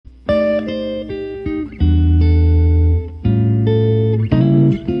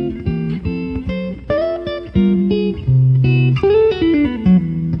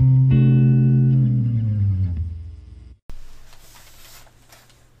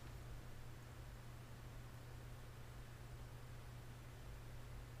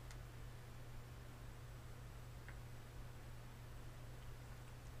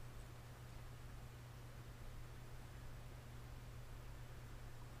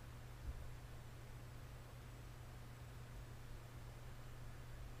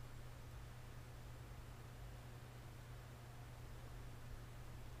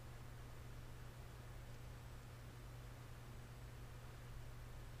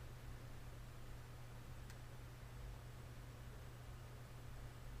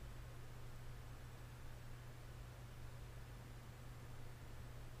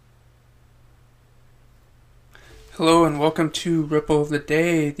Hello and welcome to Ripple of the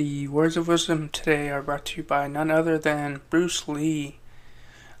Day. The words of wisdom today are brought to you by none other than Bruce Lee.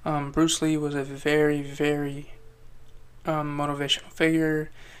 Bruce Lee was a very motivational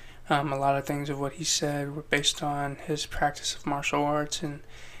figure. A lot of things of what he said were based on his practice of martial arts and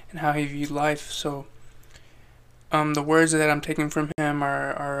how he viewed life. So the words that I'm taking from him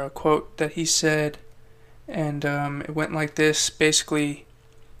are a quote that he said, and it went like this. Basically,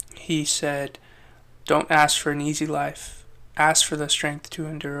 he said, "Don't ask for an easy life. Ask for the strength to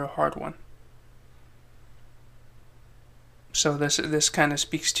endure a hard one." So this kind of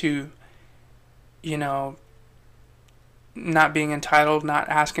speaks to, not being entitled, not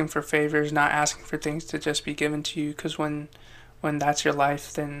asking for favors, not asking for things to just be given to you. Because when that's your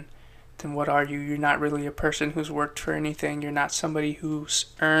life, then what are you? You're not really a person who's worked for anything. You're not somebody who's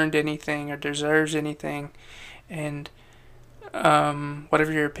earned anything or deserves anything. And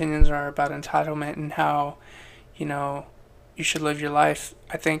whatever your opinions are about entitlement and how, you should live your life,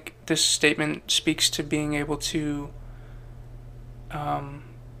 I think this statement speaks to being able to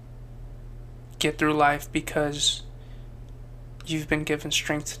get through life because you've been given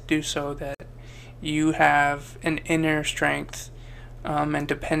strength to do so, that you have an inner strength and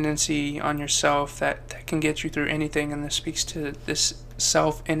dependency on yourself that can get you through anything. And this speaks to this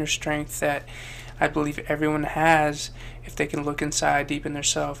inner strength that I believe everyone has if they can look inside deep in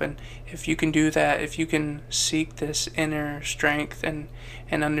themselves. And if you can do that, if you can seek this inner strength and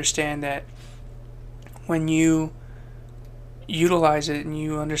understand that when you utilize it and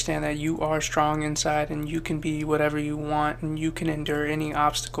you understand that you are strong inside and you can be whatever you want and you can endure any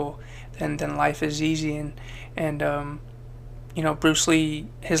obstacle, then life is easy. And Bruce Lee,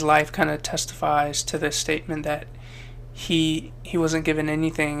 his life kind of testifies to this statement that he wasn't given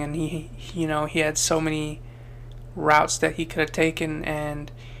anything, and he had so many routes that he could have taken,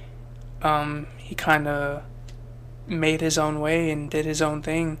 and he kind of made his own way and did his own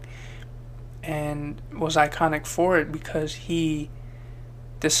thing and was iconic for it because he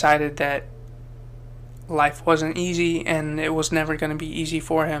decided that life wasn't easy and it was never going to be easy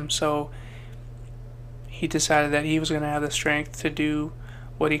for him. So he decided that he was going to have the strength to do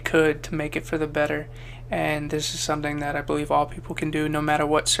what he could to make it for the better. And this is something that I believe all people can do, no matter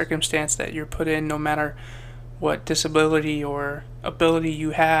what circumstance that you're put in, no matter what disability or ability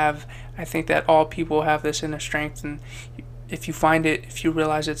you have. I think that all people have this inner strength, and if you find it, if you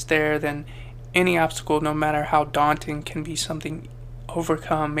realize it's there, then any obstacle, no matter how daunting, can be something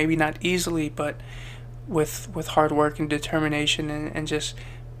overcome. Maybe not easily, but with hard work and determination and just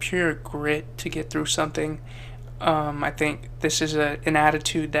pure grit to get through something. I think this is an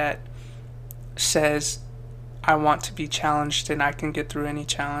attitude that says, I want to be challenged and I can get through any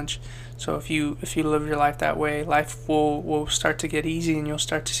challenge. So if you live your life that way, life will start to get easy, and you'll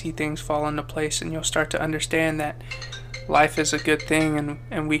start to see things fall into place, and you'll start to understand that life is a good thing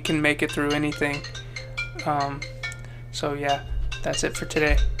and we can make it through anything. So yeah, that's it for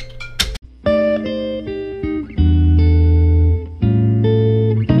today.